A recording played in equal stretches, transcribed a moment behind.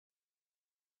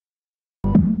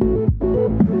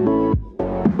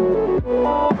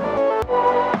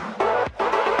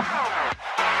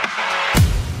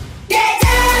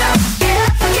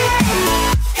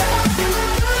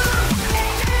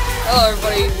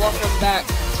welcome back.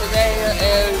 Today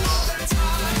is,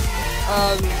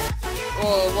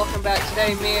 welcome back.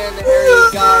 Today, me and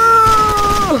Harry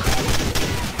Gomm.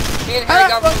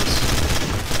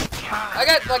 I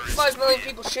got like 5 million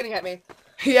people shooting at me.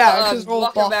 Yeah,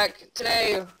 welcome back.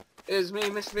 Today is me,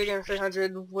 Mr. Vegan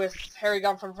 300, with Harry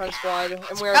Gomm from Friend Squad,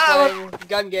 and we are playing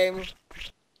gun game.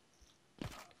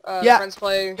 Friends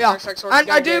play. Yeah.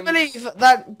 And I do believe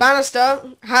that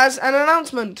Bannister has an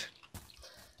announcement.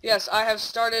 Yes, I have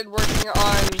started working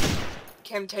on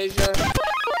Camtasia.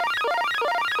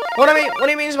 What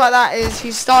he means by that is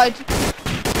he started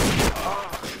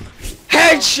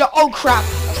headshot. Oh crap!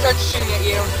 I started shooting at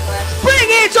you. Bring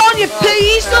it on, you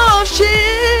piece of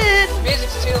shit!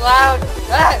 Music's too loud.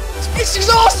 This is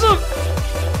awesome.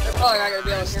 They're probably not gonna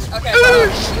be able to hear. Okay.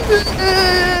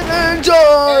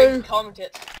 Enjoy. Comment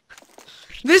it.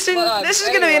 This is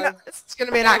gonna be an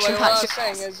action packed. What I was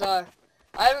saying is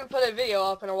I haven't put a video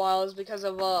up in a while is because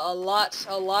of a lot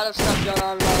of stuff going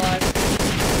on in my life.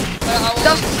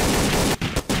 But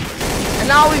and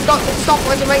now we've got the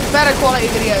software to make better quality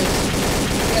videos.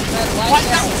 Yes,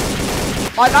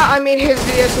 by that I mean his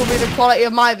videos will be the quality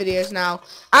of my videos now.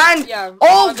 And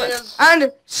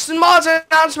and smart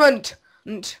announcement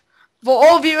for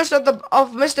all viewers of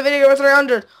Mr. Video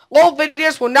 300. All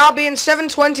videos will now be in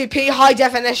 720p high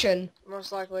definition.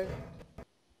 Most likely.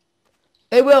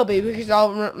 They will be, because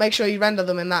I'll make sure you render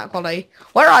them in that quality.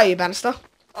 Where are you, Bannister?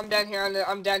 I'm down here in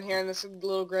this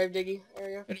little grave diggy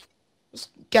area. Just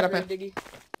get up here. Diggy.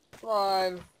 Come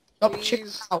on. Stop checking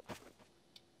it out.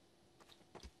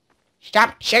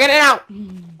 Stop checking it out.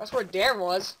 That's where Darren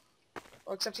was.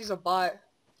 Well, except he's a bot.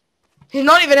 He's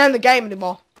not even in the game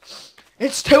anymore.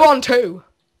 It's 2-on-2.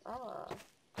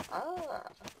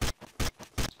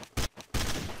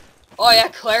 Oh yeah,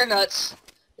 Claire Nuts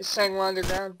is saying we're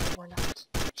underground. We're not.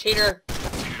 Cheater.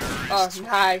 Oh,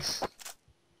 nice.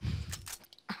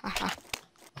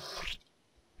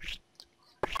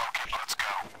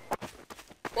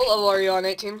 What level are you on,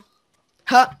 18?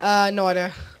 Huh? No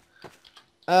idea.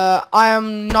 I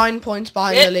am 9 points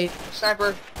behind the lead.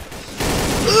 Sniper.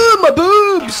 Ooh, my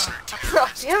boobs!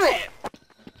 God damn it!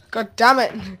 God damn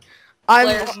it!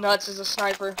 Claire's Nuts is a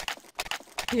sniper.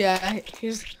 Yeah,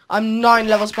 I'm 9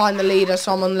 levels behind the leader,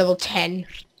 so I'm on level 10.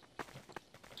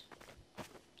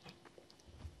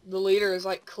 The leader is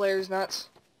like Claire's Nuts.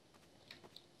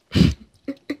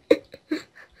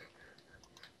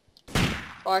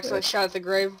 Oh, I accidentally shot at the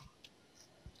grave.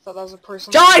 Thought that was a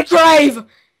person. Die, grave!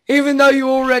 Even though you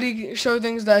already show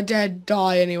things that are dead,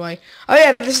 die anyway. Oh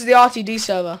yeah, this is the RTD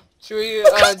server. Should we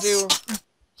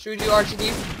do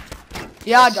RTD?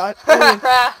 Yeah, I died.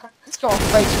 Let's go on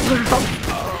Facebook.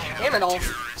 Damn it all.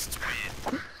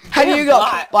 How do you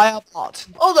got by a bot?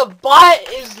 Oh, the bot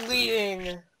is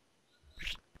leading.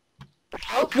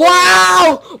 Hopefully.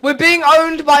 Wow! We're being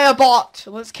owned by a bot.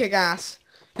 Let's kick ass.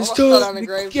 Almost fell down the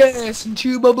grave. Yes, and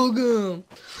chew bubble gum.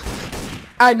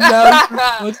 I know.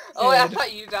 Oh, yeah, I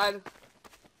thought you died.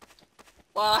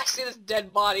 Wow, I see this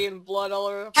dead body and blood all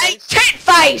over the place. Hey, tit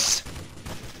face!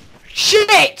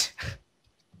 Shit!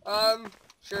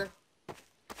 Sure.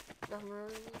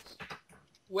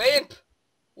 Wimp!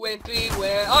 Wimpy,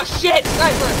 where? Oh shit!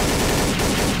 Sniper!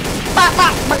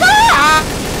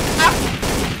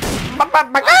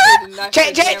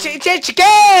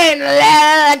 Chicken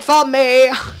leg for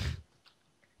me!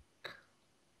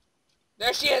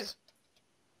 There she is!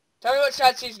 Tell me what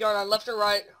side she's going on, left or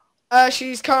right?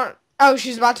 She's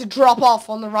about to drop off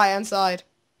on the right hand side.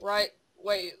 Right?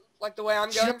 Wait, like the way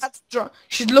I'm going?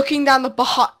 She's looking down the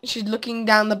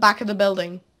back of the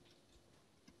building.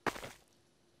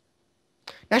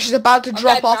 Now she's about to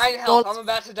drop off. 9 health. I'm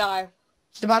about to die.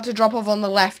 She's about to drop off on the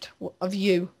left of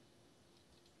you.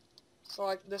 So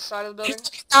like this side of the building?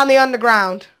 She's down the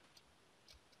underground.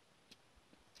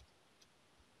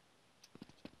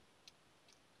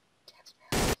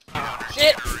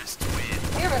 Shit!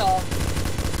 Damn it all.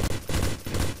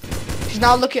 She's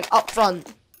now looking up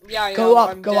front. Yeah, I know. Go up,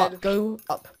 I'm go dead. up, go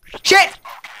up. Shit!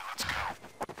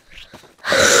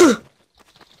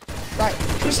 Right,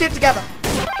 we stick together.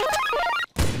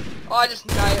 Oh, I just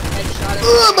died of headshot.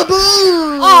 Oh, my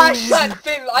boom! Oh,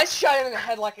 I shot him in the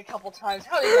head like a couple times.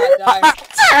 How did he not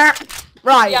die?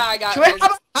 Right. Yeah, I got it. How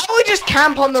about we just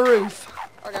camp on the roof?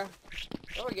 Okay.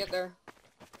 How do we get there?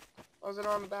 Oh, is it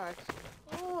on the back?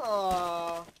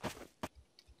 Oh.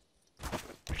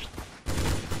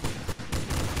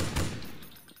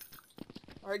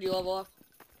 I heard you level up.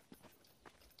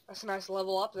 That's a nice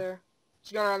level up there.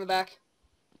 She's going around the back.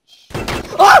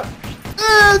 Oh!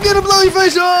 I'm gonna blow your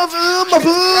face off! My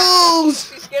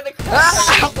balls! She's gonna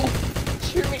crack.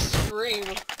 Hear me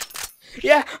scream.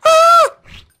 Yeah. Ah!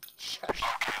 Shush.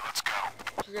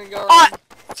 gonna go around.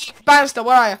 Bannister,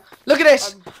 where are you? Look at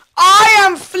this. I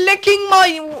am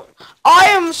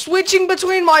switching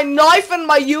between my knife and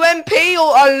my UMP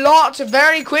a lot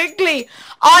very quickly.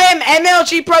 I am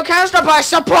MLG Pro Counter by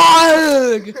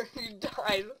surprise. You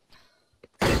died.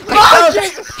 Oh,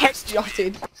 Jesus!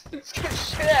 Headshotted.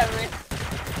 Shit out of me.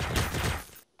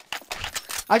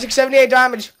 I took 78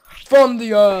 damage from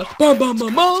the earth. Bum bum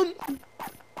bum bum.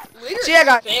 So yeah,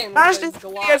 guys, Bannister's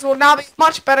videos will now be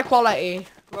much better quality.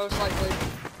 Most likely.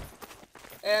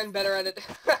 And better at it.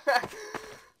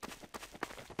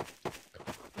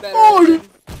 Better.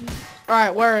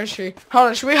 Alright, where is she? Hold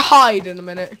on, should we hide in a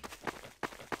minute?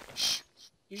 Shh.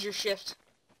 Use your shift.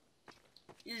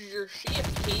 Use your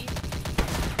shift key.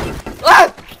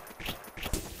 Ah!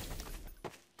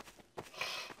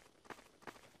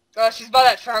 Oh, she's by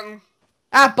that fountain.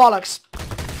 Ah, bollocks.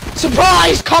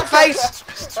 Surprise, cockface!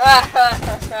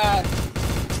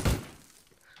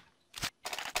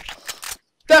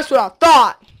 That's what I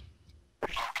thought.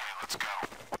 Okay,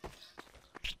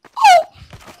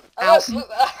 let's go.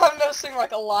 I'm noticing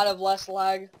like a lot of less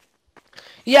lag.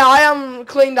 Yeah, I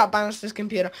cleaned up Bannister's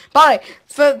computer. But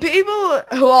for people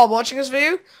who are watching this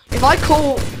video, if I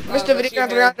call Mr. Video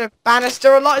 300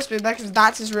 Bannister a lot, it's because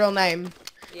that's his real name.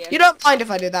 Yeah. You don't mind if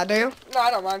I do that, do you? No,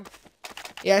 I don't mind.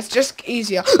 Yeah, it's just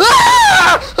easier.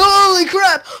 Ah! Holy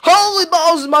crap! Holy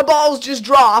balls! My balls just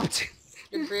dropped.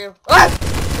 Good for you. Ah!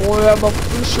 I am a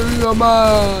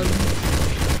fisherman.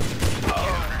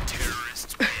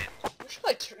 You should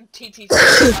like TT.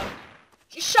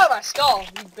 You shot my skull,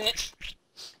 you bitch.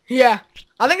 Yeah,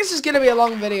 I think this is gonna be a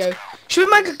long video. Should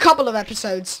we make a couple of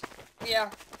episodes?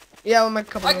 Yeah. Yeah, we'll make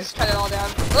a couple. I can just cut it all down.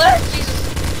 Ah, Jesus.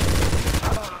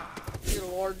 Dear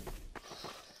Lord.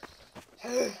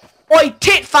 Oi,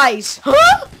 tit face!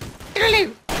 Huh?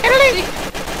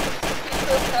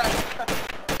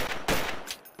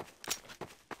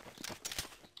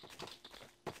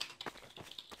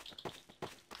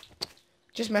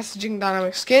 Just messaging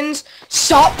DynamikSkinz.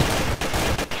 Sup,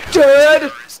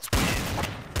 dude?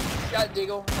 She got a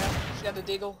deagle. Yeah, she got the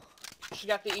deagle. She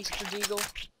got the Easter deagle.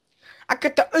 I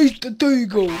got the Easter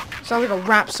deagle. Sounds like a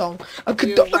rap song. I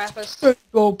got the rapist? Easter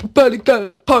deagle. Prepare to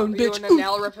go home, Are you bitch. an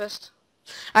anal rapist?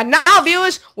 And now,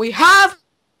 viewers, we have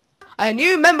a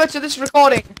new member to this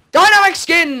recording.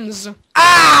 DynamikSkinz.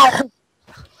 Ow!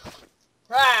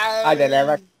 Hi,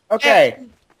 Dynamic. Okay.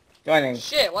 Joining.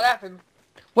 Shit, what happened?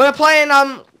 We're playing,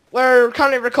 we're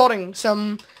currently recording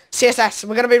some CSS.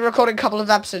 We're gonna be recording a couple of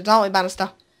episodes, aren't we, Bannister?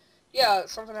 Yeah,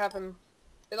 something happened.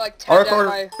 It like tabbed out of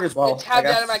my, well, it tabbed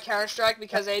out of my Counter-Strike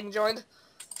because Aiden joined.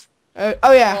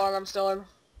 Oh yeah. Hold on, I'm still in.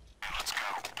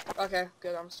 Okay,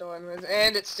 good, I'm still in.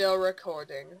 And it's still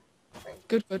recording.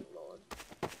 Good. Lord.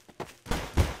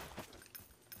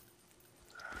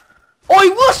 Oi,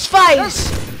 wuss face!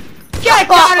 Get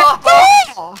down and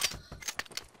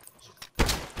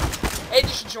Aiden, you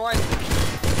should join.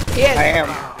 Yes. I am.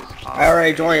 I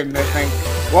already joined this thing.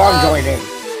 Well, I'm joining.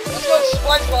 Let's go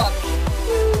SpongeBob.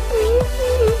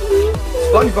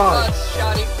 SpongeBob. It's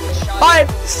shoddy. It's shoddy. Alright,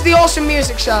 this is the awesome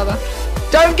music server.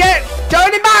 Don't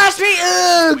embarrass me!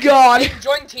 Oh god! Aiden,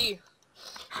 join T.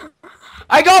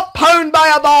 I got pwned by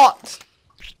a bot!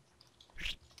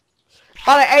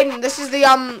 Alright, Aiden, this is the,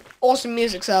 awesome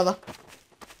music server.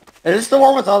 Is this the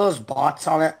one with all those bots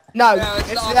on it? No, No, it's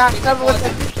the it's awesome that music server with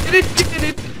one. the...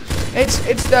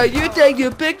 It's the you take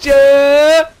your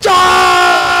picture.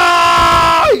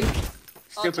 Die!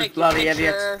 Stupid bloody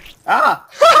idiots. Ah!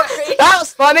 That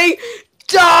was funny.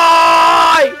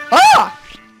 Die! Ah!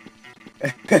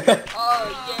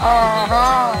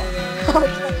 Oh,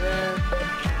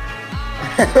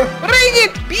 Bring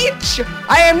it, bitch!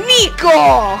 I am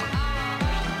Nico!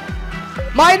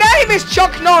 My name is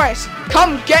Chuck Norris.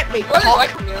 Come get me, What is cock.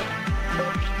 like from you?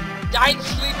 Died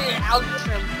sleeping in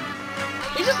Alcatraz.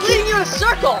 He's just leading you in a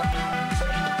circle!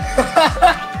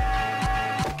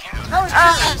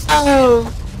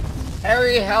 Oh.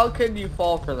 Harry, how could you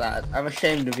fall for that? I'm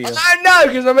ashamed of you. I don't know,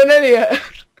 because I'm an idiot.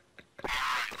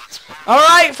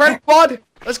 Alright, friend squad,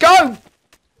 let's go!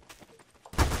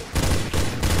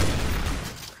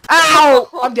 Ow!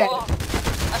 I'm dead.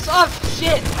 I saw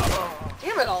shit!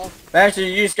 Damn it all.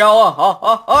 Actually, you just go, oh, oh,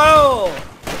 oh, oh!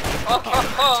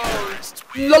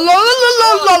 La la la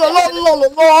la la la la la la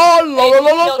la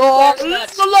la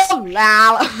la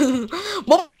la.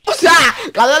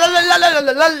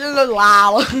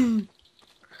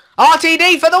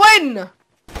 RTD for the win!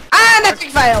 And epic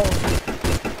fail!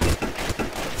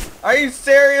 Are you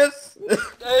serious?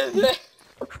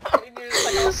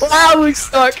 Wow, we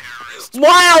stuck.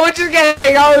 Wow, we're just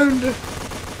getting owned.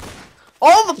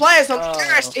 All the players on the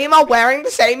terrorist team are wearing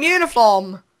the same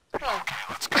uniform.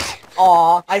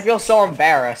 Aw, I feel so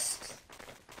embarrassed.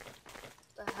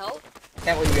 The hell?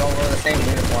 Can't believe we all wear the same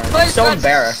uniform. I'm Claire's so nuts.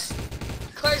 embarrassed.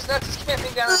 Claire's nuts is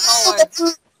camping down the hallway.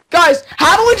 Guys,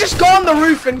 how about we just go on the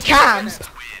roof and camp?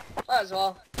 Might as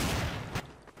well.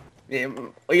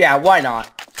 Yeah, why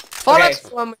not? Oh, Okay. that's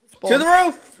fun. To the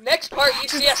roof! Next part, you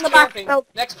see us in the back. camping. No.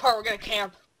 Next part, we're gonna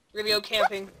camp. We're gonna go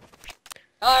camping.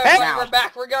 Alright, Hey. everybody, we're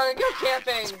back. We're gonna go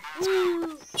camping.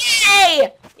 Woo.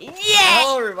 Yay! Yay!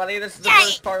 Hello everybody, this is the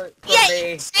first part for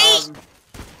Yay. me.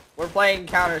 We're playing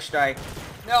Counter-Strike.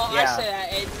 No, I Yeah. say that,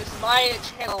 Aiden. This is my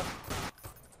channel.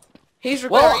 He's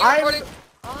Well, recording. Are you I'm- recording?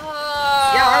 Oh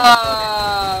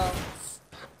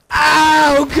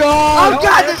god! Go Oh god,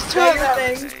 ahead, this say your took.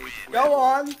 thing. Go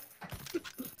on.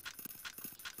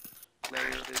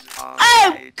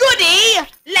 Oh goody!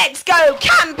 Let's go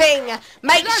camping.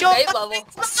 Make He's on sure nade to level.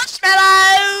 fix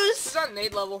marshmallows. He's on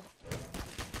nade level.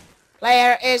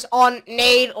 Player is on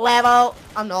need level.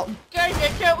 I'm not. Guys, I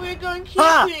thought we were going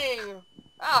Ah. camping.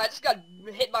 Ah, I just got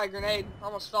hit by a grenade.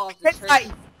 Almost fell off the It's tree. like-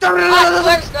 Ah,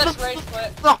 Claire's nuts rage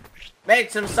quit.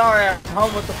 Mates, I'm sorry, I'm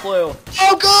home with the flu.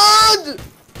 Oh god!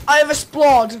 I have a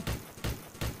splod.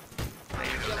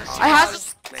 I have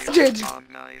exploded.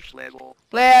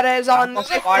 Player is on Almost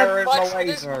the fire in Much- the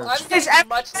laser. I'm This getting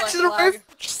much episode less to the lag. roof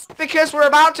because we're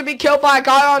about to be killed by a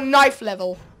guy on knife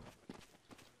level.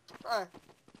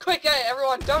 Quick, hey,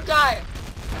 everyone, don't die!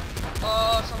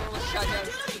 Oh, someone was shot down.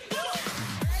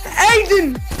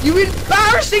 Aiden, you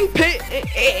embarrassing pit.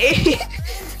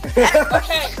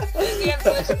 Okay, this is the end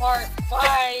of this part.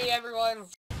 Bye, everyone.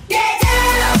 Get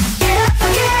down!